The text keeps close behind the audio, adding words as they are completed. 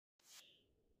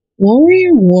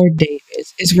Warrior Ward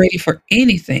Davis is ready for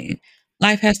anything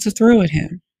life has to throw at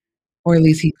him, or at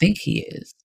least he think he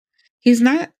is. He's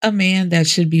not a man that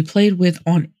should be played with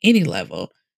on any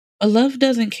level. But love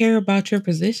doesn't care about your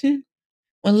position.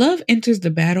 When love enters the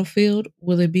battlefield,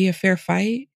 will it be a fair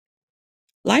fight?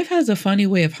 Life has a funny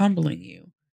way of humbling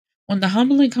you. When the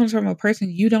humbling comes from a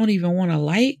person you don't even want to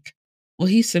like, will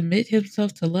he submit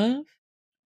himself to love?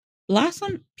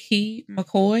 Blossom P.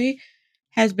 McCoy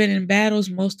has been in battles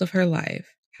most of her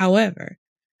life. However,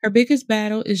 her biggest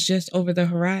battle is just over the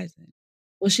horizon.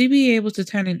 Will she be able to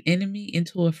turn an enemy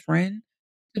into a friend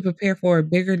to prepare for a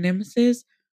bigger nemesis,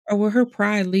 or will her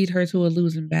pride lead her to a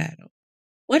losing battle?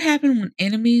 What happened when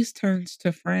enemies turns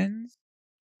to friends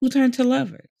who turn to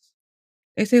lovers?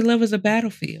 They say love is a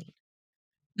battlefield.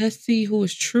 Let's see who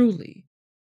is truly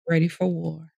ready for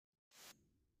war.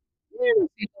 There's a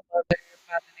single mother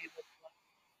by the name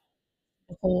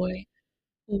of McCoy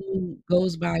who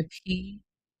goes by P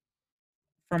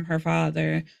from her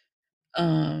father.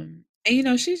 And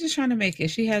she's just trying to make it.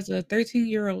 She has a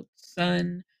 13-year-old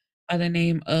son by the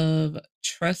name of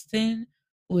Trustin,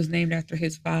 who was named after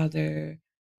his father.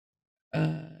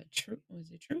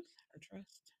 Was it Truth or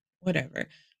Trust? Whatever.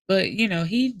 But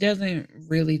he doesn't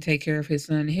really take care of his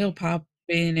son. He'll pop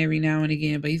in every now and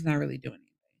again, but he's not really doing anything.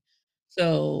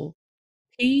 So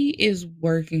he is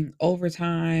working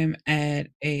overtime at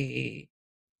a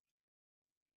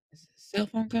is it a cell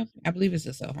phone company. I believe it's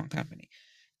a cell phone company.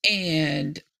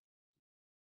 And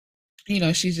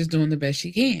she's just doing the best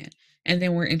she can. And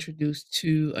then we're introduced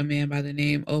to a man by the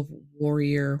name of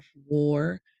Warrior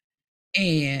War.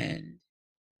 And,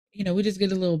 we just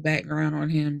get a little background on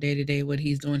him day to day, what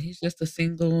he's doing. He's just a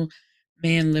single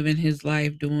man living his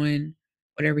life, doing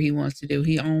whatever he wants to do.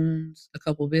 He owns a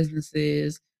couple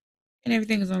businesses and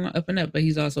everything is on the up and up, but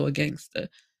he's also a gangster.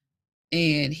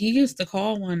 And he gets the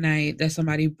call one night that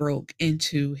somebody broke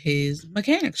into his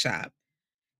mechanic shop.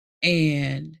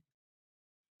 And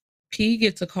P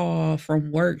gets a call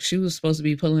from work. She was supposed to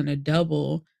be pulling a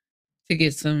double to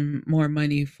get some more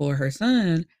money for her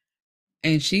son.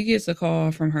 And she gets a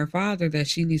call from her father that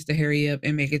she needs to hurry up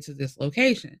and make it to this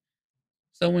location.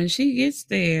 So when she gets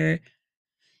there,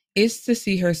 it's to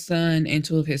see her son and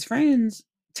two of his friends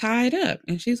tied up.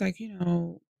 And she's like,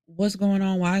 what's going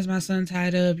on? Why is my son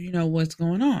tied up? What's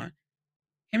going on?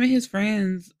 Him and his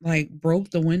friends like broke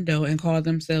the window and called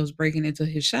themselves breaking into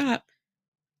his shop,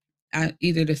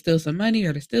 either to steal some money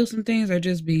or to steal some things or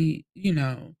just be,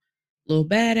 little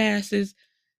badasses.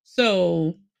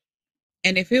 So,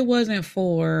 and if it wasn't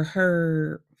for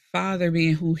her father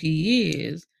being who he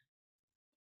is,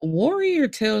 Warrior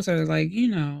tells her, like,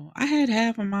 I had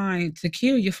half a mind to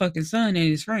kill your fucking son and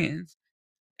his friends.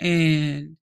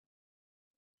 And,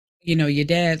 your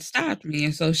dad stopped me.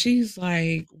 And so she's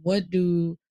like, what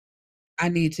do I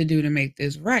need to do to make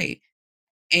this right?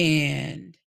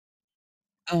 And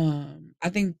I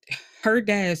think her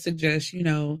dad suggests,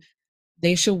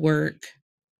 they should work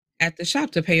at the shop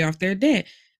to pay off their debt.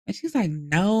 And she's like,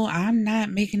 no, I'm not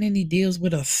making any deals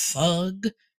with a thug.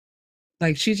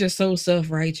 Like, she's just so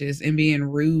self-righteous and being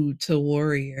rude to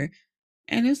Warrior.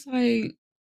 And it's like,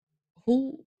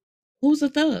 who who's a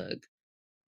thug?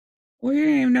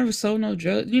 Warrior ain't never sold no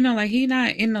drugs. Like, he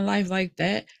not in the life like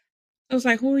that. So it's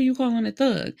like, who are you calling a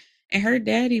thug? And her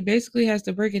daddy basically has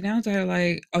to break it down to her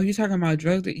like, oh, you talking about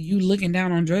drug, you looking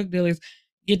down on drug dealers.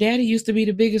 Your daddy used to be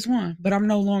the biggest one, but I'm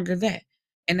no longer that.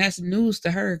 And that's news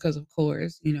to her because, of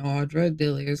course, all drug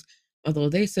dealers, although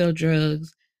they sell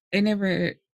drugs, they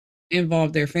never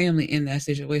involved their family in that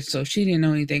situation. So she didn't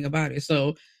know anything about it.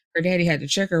 So her daddy had to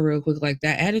check her real quick, like,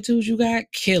 that attitude you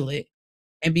got, kill it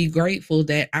and be grateful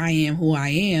that I am who I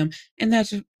am and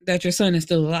that your son is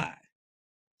still alive.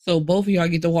 So both of y'all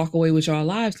get to walk away with y'all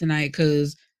lives tonight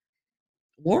because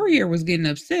Warrior was getting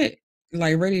upset,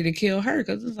 like ready to kill her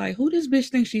because it's like, who this bitch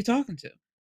thinks she talking to?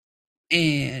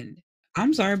 And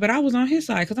I'm sorry, but I was on his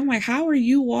side because I'm like, how are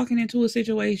you walking into a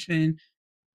situation,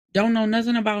 don't know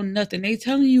nothing about nothing? They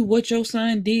telling you what your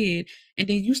son did, and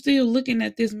then you still looking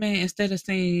at this man instead of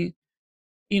saying,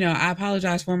 I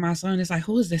apologize for my son. It's like,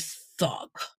 who is this thug?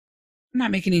 I'm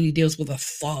not making any deals with a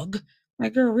thug.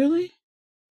 Like, girl, really?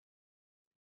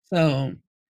 So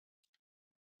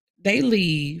they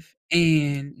leave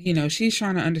and she's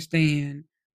trying to understand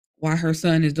why her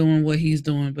son is doing what he's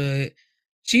doing, but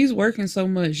she's working so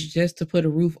much just to put a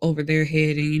roof over their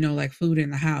head and like food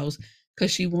in the house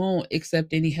because she won't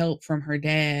accept any help from her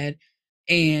dad,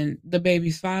 and the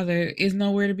baby's father is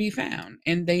nowhere to be found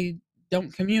and they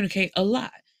don't communicate a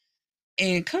lot.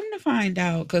 And come to find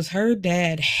out, because her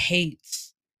dad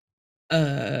hates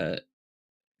uh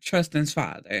Trustin's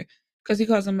father because he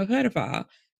calls him a pedophile.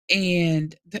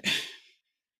 And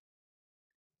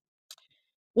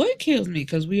what kills me,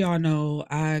 because we all know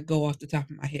I go off the top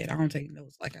of my head. I don't take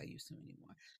notes like I used to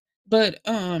anymore. But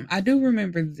I do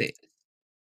remember this.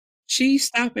 She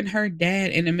stopping her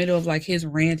dad in the middle of like his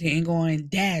ranting and going,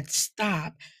 "Dad,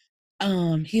 stop.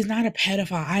 He's not a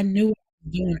pedophile. I knew what I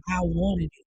was doing. I wanted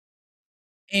it."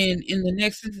 And in the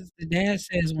next sentence, the dad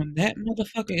says, "When that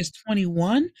motherfucker is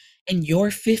 21 and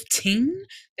you're 15,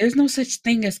 there's no such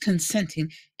thing as consenting."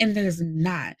 And there's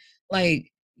not.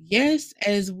 Like, yes,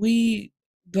 as we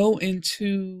go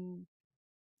into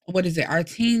what is it, our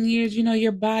teen years,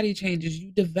 your body changes,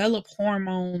 you develop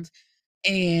hormones,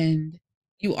 and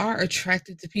you are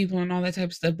attracted to people and all that type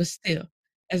of stuff. But still,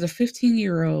 as a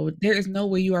 15-year-old, there is no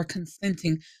way you are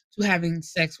consenting to having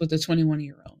sex with a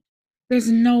 21-year-old. There's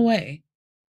no way.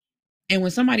 And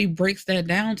when somebody breaks that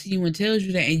down to you and tells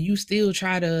you that, and you still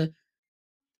try to,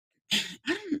 I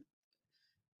don't,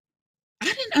 I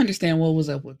didn't understand what was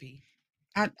up with B.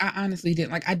 I honestly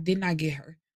didn't. Like, I did not get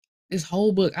her. This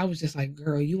whole book, I was just like,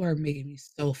 girl, you are making me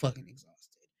so fucking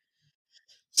exhausted.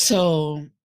 So,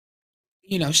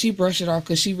 she brushed it off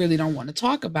because she really don't want to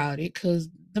talk about it because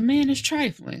the man is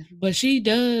trifling. But she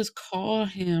does call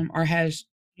him, or has,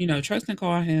 Tristan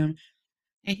call him,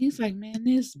 and he's like, man,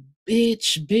 this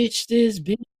bitch, this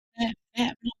bitch,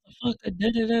 that motherfucker,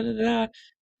 da da da da da.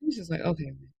 He's just like, okay,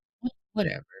 man,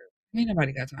 whatever. Ain't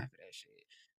nobody got time for that shit.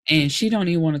 And she don't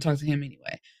even want to talk to him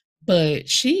anyway. But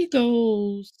she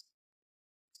goes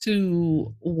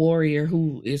to Warrior,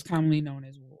 who is commonly known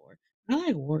as War. I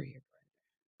like Warrior.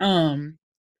 Um,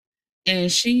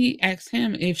 and she asks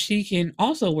him if she can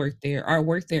also work there, or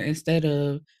work there instead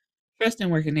of Preston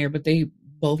working there, but they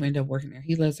both end up working there.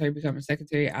 He lets her become a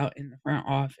secretary out in the front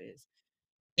office.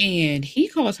 And he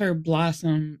calls her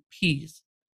Blossom Peace.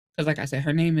 Because like I said,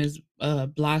 her name is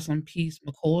Blossom Peace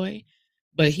McCoy.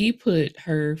 But he put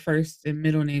her first and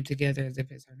middle name together as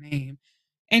if it's her name.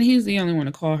 And he's the only one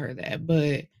to call her that.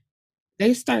 But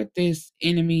they start this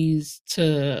enemies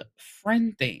to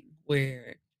friend thing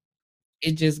where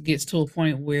it just gets to a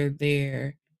point where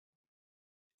they're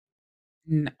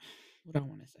what I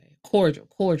want to say,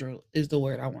 cordial is the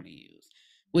word I want to use,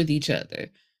 with each other.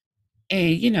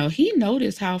 And he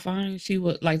noticed how fine she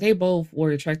was. Like, they both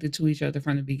were attracted to each other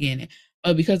from the beginning,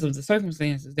 but because of the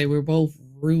circumstances, they were both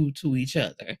rude to each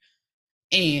other.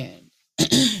 And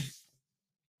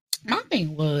my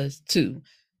thing was too,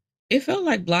 it felt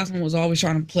like Blossom was always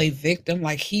trying to play victim,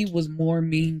 like he was more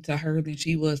mean to her than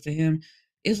she was to him.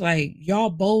 It's like y'all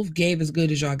both gave as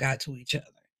good as y'all got to each other.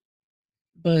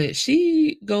 But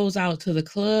she goes out to the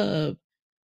club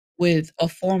with a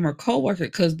former coworker,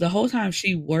 because the whole time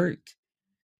she worked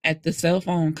at the cell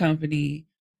phone company,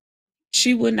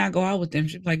 she would not go out with them.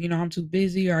 She'd be like, I'm too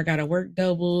busy, or I gotta work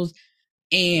doubles.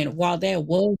 And while that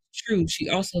was true, she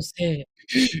also said,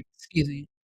 excuse me,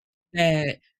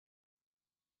 that,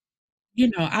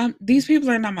 I'm these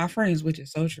people are not my friends, which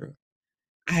is so true.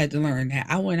 I had to learn that.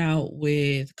 I went out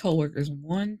with coworkers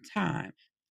one time.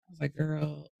 I was like,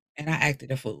 girl, and I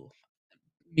acted a fool.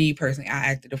 Me personally,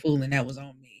 I acted a fool, and that was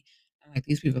on me. I'm like,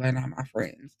 these people are not my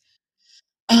friends.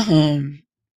 Um,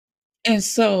 and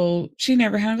so she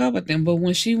never hung up with them. But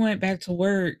when she went back to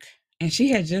work, and she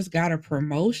had just got a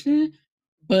promotion,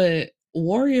 but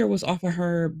Warrior was offering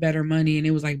her better money, and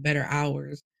it was like better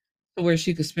hours to where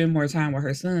she could spend more time with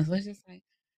her sons. So it's just like,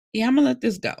 yeah, I'm gonna let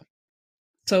this go.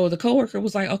 So the coworker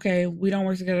was like, okay, we don't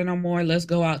work together no more. Let's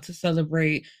go out to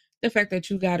celebrate the fact that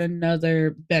you got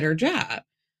another better job.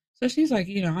 So she's like,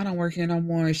 I don't work here no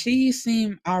more. She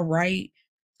seemed all right.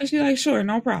 So she's like, sure,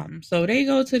 no problem. So they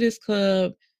go to this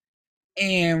club,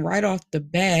 and right off the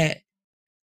bat,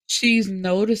 she's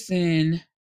noticing,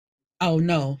 oh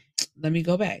no, let me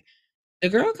go back. The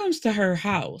girl comes to her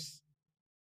house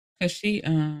because she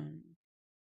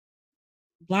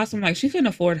Blossom, like, she couldn't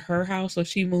afford her house, so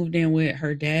she moved in with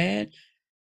her dad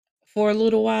for a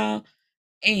little while.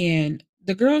 And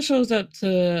the girl shows up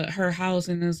to her house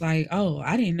and is like, oh,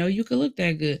 I didn't know you could look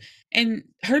that good. And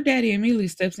her daddy immediately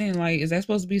steps in, like, is that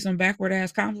supposed to be some backward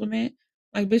ass compliment?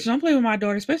 Like, bitch, don't play with my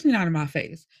daughter, especially not in my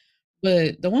face.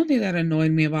 But the one thing that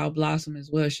annoyed me about Blossom as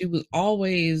well, she was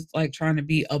always like trying to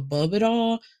be above it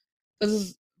all.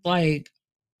 Because, like,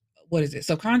 what is it?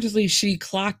 Subconsciously, she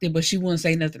clocked it, but she wouldn't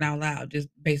say nothing out loud, just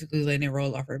basically letting it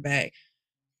roll off her back.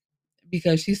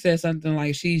 Because she said something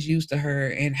like she's used to her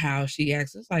and how she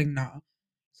acts. It's like, no.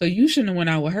 So you shouldn't have went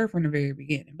out with her from the very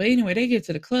beginning. But anyway, they get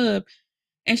to the club,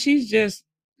 and she's just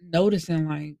noticing,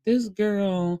 like, this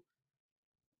girl,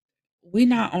 we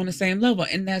not on the same level,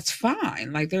 and that's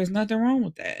fine. Like, there's nothing wrong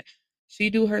with that. She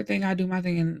do her thing, I do my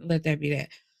thing, and let that be that.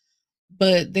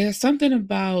 But there's something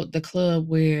about the club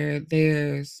where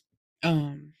there's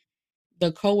um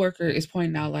the coworker is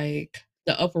pointing out like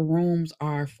the upper rooms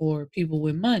are for people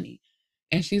with money.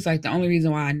 And she's like, the only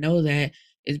reason why I know that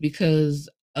is because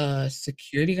a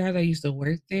security guard that used to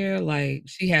work there, like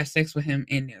she had sex with him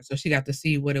in there. So she got to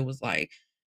see what it was like.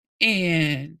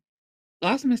 And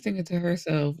Blossom is thinking to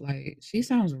herself, like, she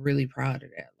sounds really proud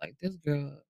of that. Like this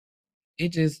girl, it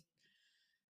just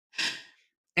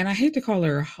and I hate to call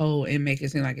her a hoe and make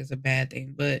it seem like it's a bad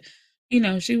thing, but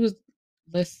she was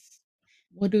let's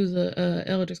what do the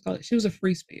elders call it? She was a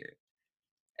free spirit.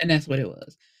 And that's what it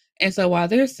was. And so while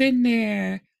they're sitting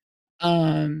there,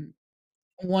 um,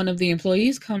 one of the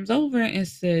employees comes over and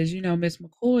says, Miss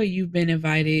McCoy, you've been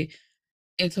invited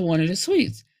into one of the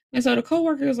suites. And so the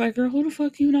coworker is like, girl, who the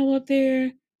fuck you know up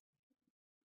there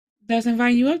that's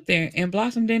inviting you up there? And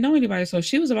Blossom didn't know anybody. So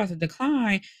she was about to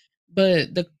decline,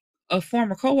 but a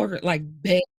former coworker like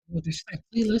begged with her, she's like,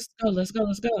 please, let's go, let's go,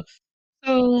 let's go.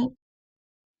 So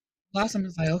Blossom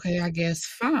is like, okay, I guess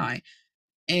fine.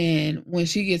 And when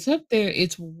she gets up there,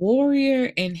 it's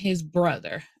Warrior and his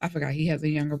brother. I forgot he has a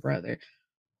younger brother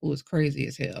who is crazy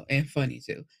as hell and funny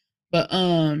too. But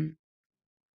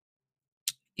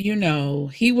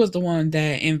he was the one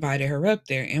that invited her up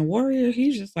there. And Warrior,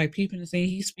 he's just like peeping the scene.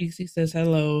 He speaks, he says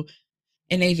hello,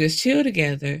 and they just chill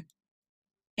together.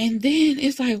 And then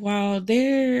it's like while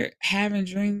they're having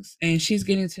drinks and she's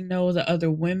getting to know the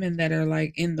other women that are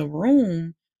like in the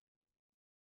room,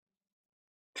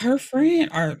 her friend,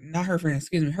 or not her friend,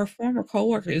 excuse me, her former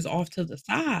coworker is off to the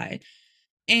side.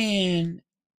 And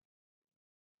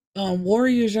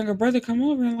Warrior's younger brother come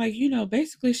over and like,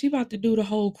 basically she about to do the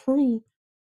whole crew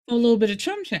for a little bit of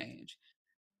chum change.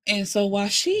 And so while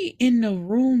she in the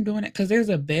room doing it, because there's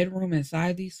a bedroom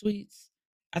inside these suites,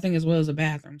 I think as well as a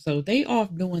bathroom. So they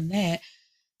off doing that.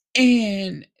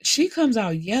 And she comes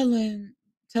out yelling,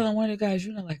 telling one of the guys,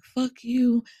 like, fuck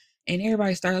you. And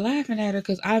everybody started laughing at her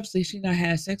because obviously she not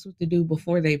had sex with the dude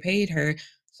before they paid her.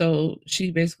 So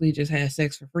she basically just had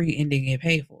sex for free and didn't get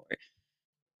paid for it.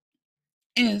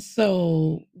 And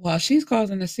so while she's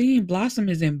causing a scene, Blossom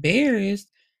is embarrassed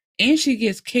and she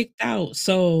gets kicked out.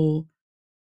 So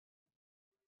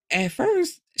at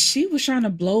first, she was trying to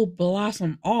blow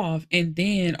Blossom off. And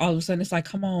then all of a sudden, it's like,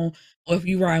 come on, well, if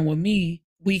you ride with me,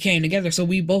 we came together. So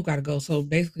we both got to go. So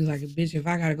basically, like, bitch, if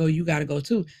I got to go, you got to go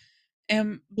too.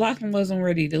 And Blossom wasn't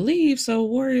ready to leave. So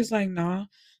Warrior's like, nah,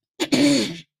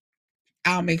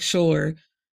 I'll make sure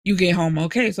you get home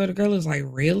okay. So the girl is like,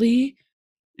 really?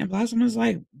 And Blossom is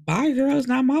like, bye, girl. It's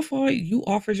not my fault. You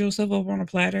offered yourself up on a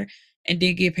platter and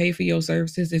did get paid for your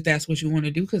services if that's what you want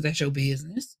to do, because that's your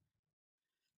business.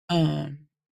 Um,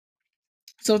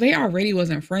 so they already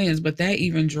wasn't friends, but that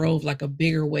even drove like a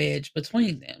bigger wedge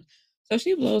between them. So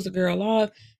she blows the girl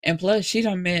off, and plus she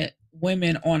done met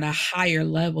women on a higher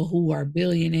level who are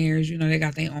billionaires. They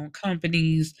got their own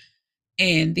companies,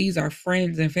 and these are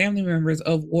friends and family members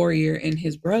of Warrior and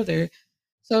his brother.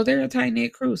 So they're a tight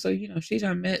knit crew. So she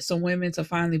done met some women to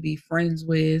finally be friends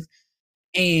with,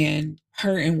 and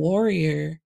her and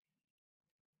Warrior,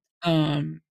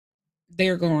 um,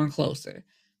 they're going closer.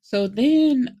 So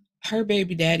then her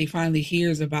baby daddy finally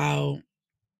hears about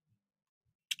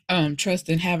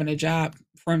Tristan having a job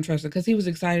from Tristan because he was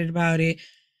excited about it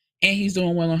and he's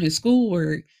doing well on his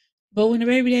schoolwork. But when the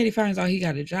baby daddy finds out he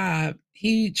got a job,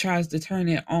 he tries to turn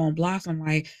it on Blossom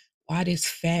like, why this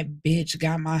fat bitch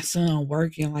got my son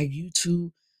working? Like, you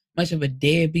too much of a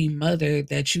deadbeat mother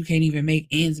that you can't even make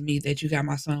ends meet, that you got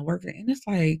my son working. And it's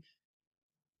like,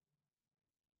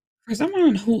 for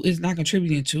someone who is not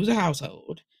contributing to the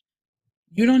household,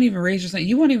 you don't even raise your son.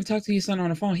 You won't even talk to your son on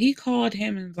the phone. He called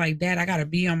him and was like, Dad, I got to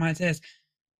be on my test.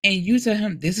 And you tell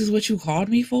him, this is what you called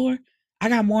me for? I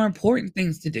got more important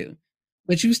things to do.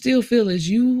 But you still feel as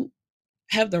you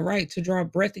have the right to draw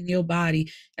breath in your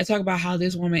body and talk about how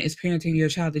this woman is parenting your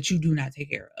child that you do not take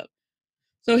care of.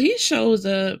 So he shows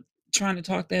up trying to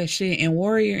talk that shit, and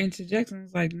Warrior interjects and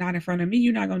is like, not in front of me.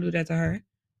 You're not going to do that to her.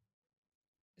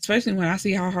 Especially when I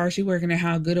see how hard she's working and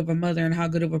how good of a mother and how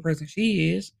good of a person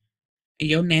she is. And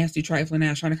your nasty trifling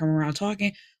ass trying to come around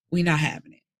talking, we not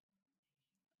having it.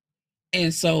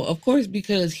 And so, of course,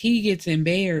 because he gets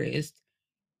embarrassed,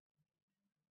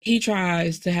 he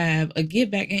tries to have a get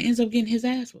back and ends up getting his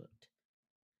ass whooped.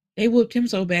 They whooped him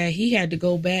so bad he had to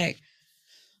go back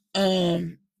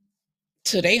um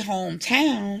to their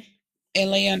hometown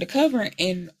and lay undercover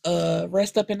and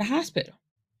rest up in the hospital.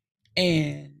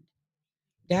 And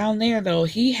down there though,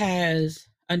 he has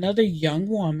another young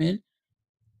woman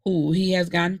who he has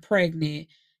gotten pregnant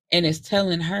and is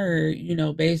telling her,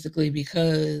 basically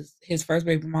because his first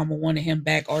baby mama wanted him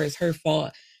back or it's her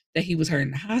fault that he was hurt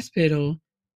in the hospital.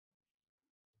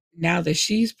 Now that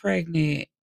she's pregnant,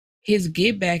 his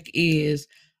get back is,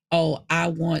 oh, I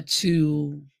want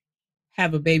to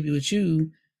have a baby with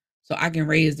you so I can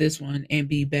raise this one and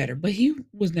be better. But he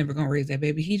was never going to raise that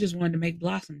baby. He just wanted to make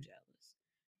Blossom jealous.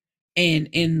 And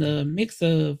in the mix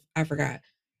of, I forgot,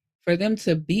 for them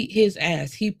to beat his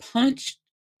ass, he punched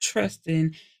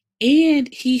Tristan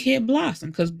and he hit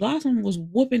Blossom because Blossom was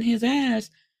whooping his ass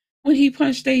when he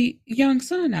punched a young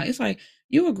son out. It's like,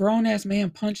 you a grown ass man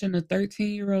punching a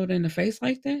 13-year-old in the face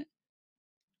like that?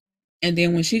 And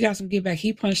then when she got some get back,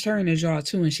 he punched her in the jaw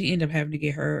too, and she ended up having to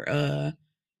get her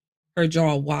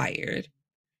jaw wired.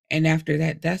 And after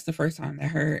that, that's the first time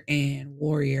that her and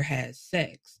Warrior had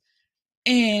sex.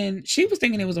 And she was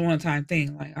thinking it was a one-time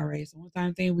thing. Like, all right, it's a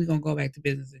one-time thing. We're gonna go back to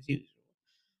business as usual.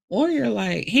 Warrior,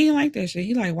 like, he ain't like that shit.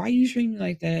 He like, why you treat me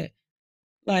like that?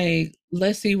 Like,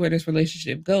 let's see where this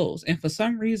relationship goes. And for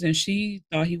some reason, she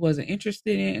thought he wasn't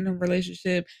interested in a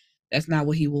relationship. That's not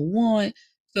what he would want.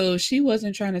 So she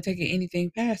wasn't trying to take it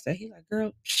anything past that. He like,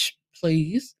 girl,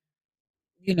 please.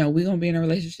 We're gonna be in a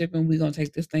relationship and we're gonna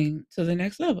take this thing to the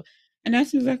next level. And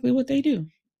that's exactly what they do.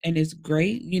 And it's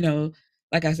great.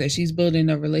 Like I said, she's building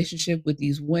a relationship with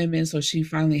these women. So she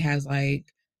finally has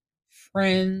like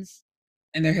friends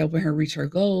and they're helping her reach her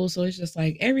goals. So it's just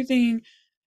like everything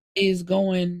is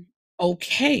going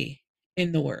okay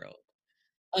in the world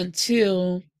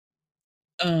until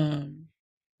um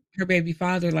her baby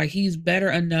father, like, he's better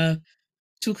enough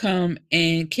to come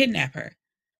and kidnap her.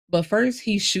 But first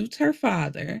he shoots her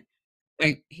father.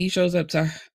 Like, he shows up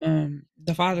to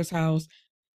the father's house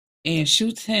and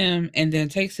shoots him and then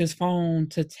takes his phone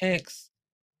to text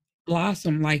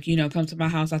Blossom, like, come to my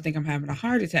house. I think I'm having a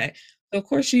heart attack. So of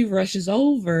course she rushes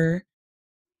over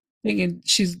thinking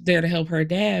she's there to help her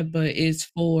dad, but it's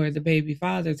for the baby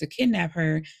father to kidnap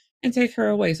her and take her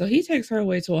away. So he takes her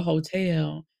away to a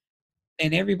hotel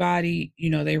and everybody,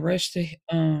 they rush to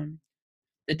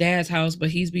the dad's house, but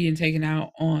he's being taken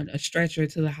out on a stretcher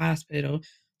to the hospital.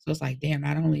 So it's like, damn,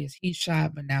 not only is he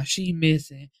shot, but now she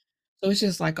missing. So it's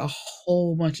just like a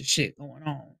whole bunch of shit going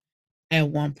on at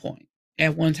one point,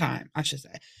 at one time, I should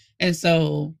say. And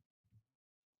so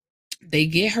they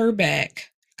get her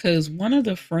back because one of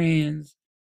the friends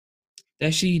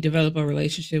that she developed a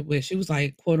relationship with, she was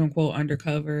like, quote unquote,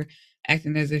 undercover,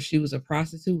 acting as if she was a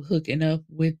prostitute, hooking up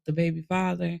with the baby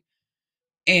father.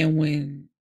 And when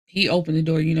he opened the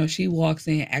door, she walks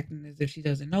in acting as if she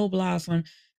doesn't know Blossom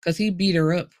because he beat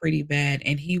her up pretty bad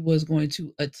and he was going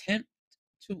to attempt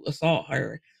to assault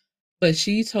her. But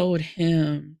she told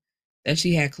him that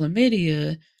she had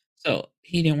chlamydia, so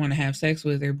he didn't want to have sex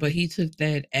with her. But he took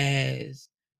that as,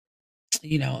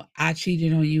 I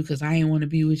cheated on you because I didn't want to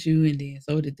be with you. And then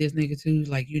so did this nigga too.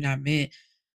 Like, you're not meant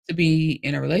to be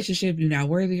in a relationship. You're not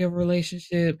worthy of a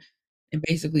relationship. And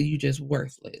basically, you just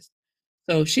worthless.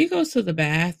 So she goes to the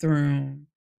bathroom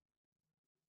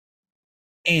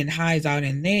and hides out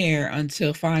in there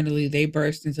until finally they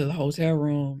burst into the hotel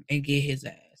room and get his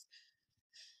ass.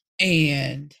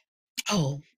 And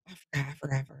oh, I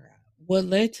forgot. What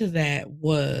led to that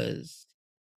was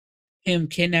him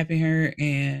kidnapping her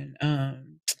and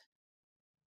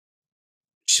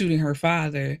shooting her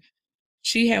father.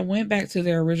 She had went back to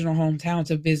their original hometown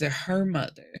to visit her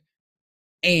mother.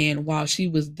 And while she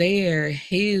was there,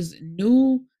 his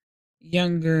new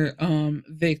younger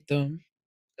victim,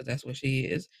 because that's what she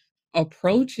is,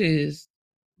 approaches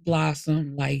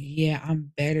Blossom like, yeah,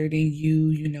 I'm better than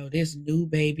you, this new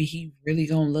baby, he really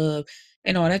gonna love,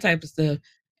 and all that type of stuff.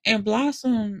 And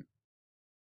Blossom,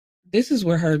 this is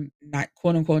where her not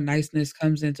quote unquote niceness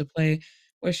comes into play,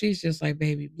 where she's just like,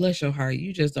 baby, bless your heart.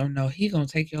 You just don't know. He gonna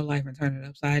take your life and turn it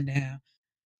upside down.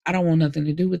 I don't want nothing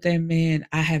to do with that man.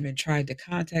 I haven't tried to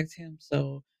contact him.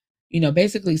 So,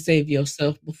 basically save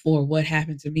yourself before what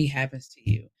happened to me happens to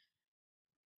you.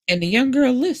 And the young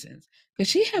girl listens because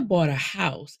she had bought a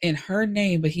house in her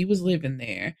name, but he was living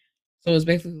there. So it's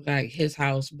basically like his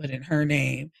house, but in her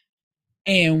name.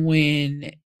 And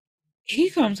when he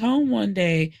comes home one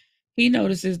day, he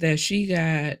notices that she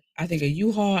got, I think, a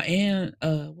U-Haul and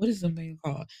what is something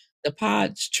called? The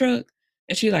Pod's truck.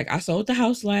 And she like, I sold the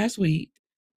house last week.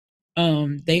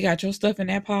 They got your stuff in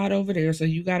that pod over there, so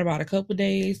you got about a couple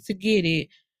days to get it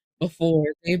before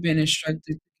they've been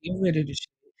instructed to get rid of the shit.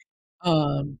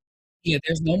 Um, yeah,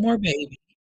 there's no more baby.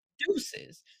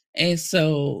 Deuces. And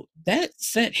so that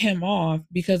set him off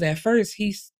because at first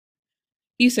he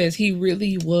says he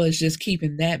really was just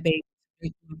keeping that baby to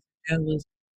make him jealous.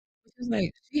 It's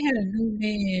like she had a new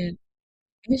man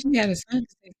and she had a son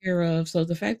to take care of. So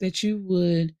the fact that you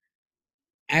would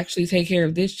actually take care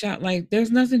of this child, like there's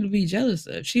nothing to be jealous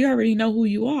of. She already know who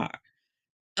you are.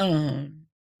 Um,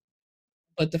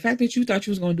 but the fact that you thought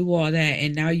you was gonna do all that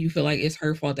and now you feel like it's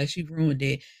her fault that she ruined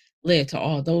it, led to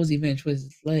all those events, which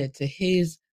led to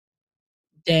his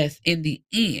death in the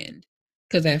end.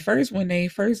 Because at first, when they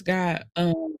first got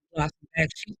Blossom back,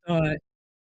 she thought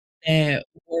that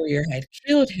Warrior had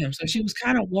killed him, so she was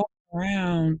kind of walking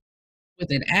around with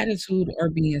an attitude or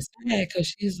being sad because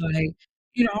she's like,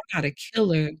 I'm not a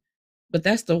killer, but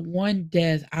that's the one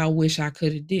death I wish I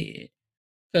could have did.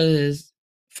 Because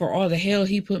for all the hell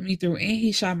he put me through, and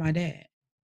he shot my dad.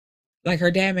 Like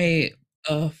her dad made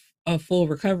a full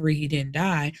recovery. He didn't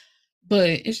die, but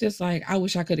it's just like I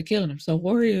wish I could have killed him. So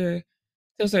Warrior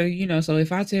tells her, so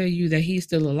if I tell you that he's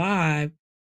still alive,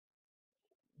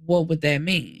 what would that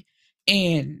mean?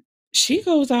 And she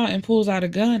goes out and pulls out a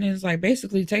gun and is like,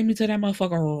 basically, take me to that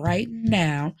motherfucker right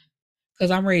now,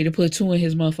 because I'm ready to put two in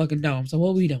his motherfucking dome. So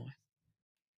what we doing?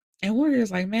 And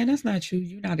Warrior's like, man, that's not true.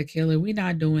 You're not a killer. We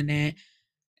not doing that.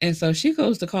 And so she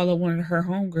goes to call up one of her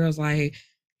homegirls, like,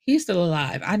 he's still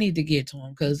alive. I need to get to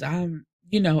him because I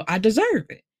deserve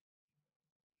it.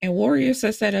 And Warrior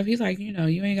sets that up. He's like, you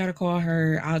ain't got to call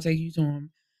her. I'll take you to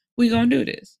him. We gonna do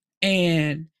this.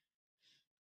 And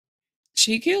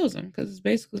she kills him because it's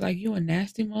basically like, you a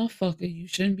nasty motherfucker. You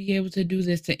shouldn't be able to do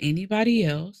this to anybody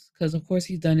else because, of course,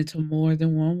 he's done it to more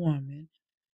than one woman.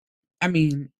 I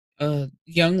mean, a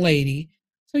young lady.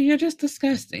 So you're just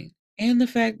disgusting. And the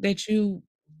fact that you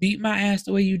beat my ass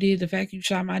the way you did, the fact you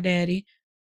shot my daddy,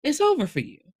 it's over for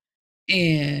you.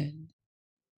 And,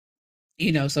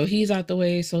 so he's out the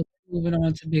way. So moving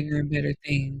on to bigger and better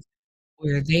things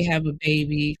where they have a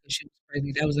baby because she was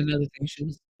pregnant. That was another thing. She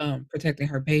was protecting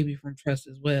her baby from trust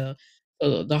as well.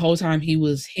 So the whole time he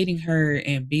was hitting her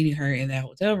and beating her in that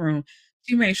hotel room,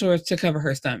 she made sure to cover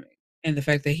her stomach and the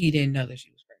fact that he didn't know that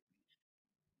she was pregnant.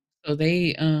 So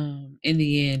they in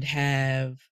the end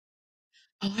have,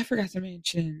 oh, I forgot to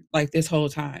mention, like, this whole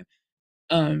time.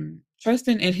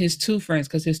 Tristan and his two friends,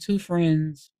 because his two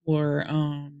friends were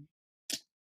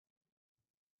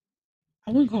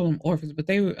I wouldn't call them orphans, but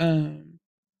they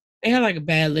had like a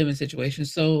bad living situation.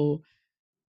 So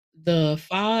the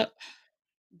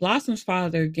Blossom's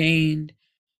father gained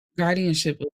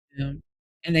guardianship with him,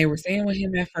 and they were staying with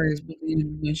him at first, but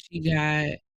then when she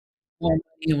got more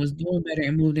money and was doing better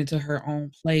and moved into her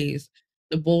own place,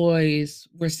 the boys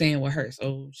were staying with her.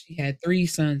 So she had three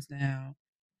sons now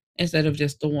instead of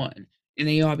just the one. And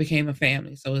they all became a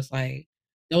family. So it's like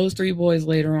those three boys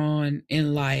later on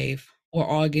in life were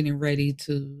all getting ready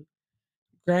to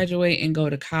graduate and go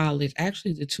to college.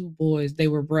 Actually, the two boys, they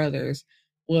were brothers,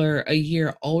 were a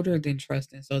year older than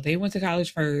Tristan. So they went to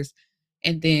college first,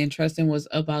 and then Tristan was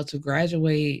about to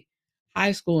graduate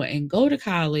high school and go to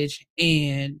college.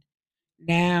 And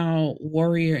now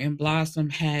Warrior and Blossom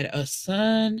had a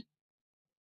son,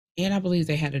 and I believe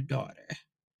they had a daughter.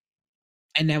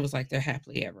 And that was like their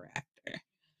happily ever after.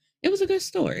 It was a good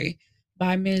story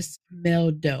by Miss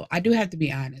Mel Dau. I do have to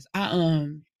be honest.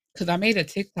 Because I made a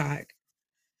TikTok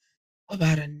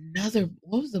about another,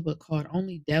 what was the book called?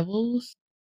 Only Devils?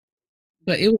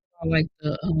 But it was called like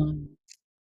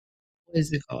what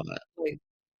is it called? Like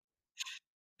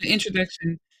the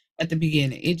introduction at the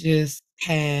beginning. It just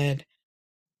had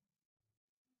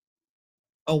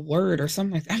a word or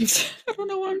something like that. I don't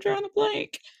know why I'm drawing a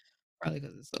blank. Probably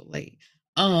because it's so late.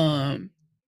 Um,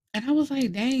 and I was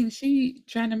like, dang, she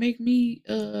trying to make me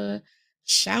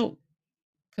shout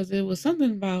because it was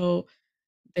something about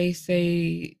they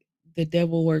say the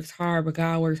devil works hard, but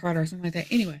God works harder, or something like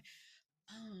that. Anyway,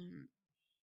 um,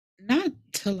 not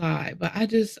to lie, but I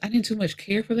didn't too much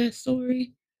care for that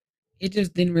story. It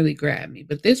just didn't really grab me.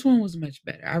 But this one was much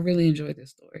better. I really enjoyed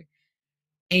this story.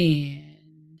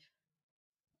 And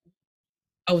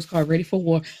I was called Ready for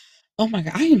War. Oh my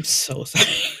god, I am so sorry.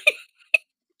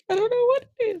 I don't know what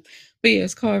it is. But yeah,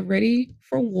 it's called Ready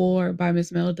for War by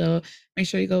Miss Mel Dau. Make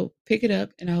sure you go pick it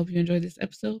up, and I hope you enjoyed this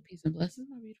episode. Peace and blessings,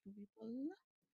 my beautiful people.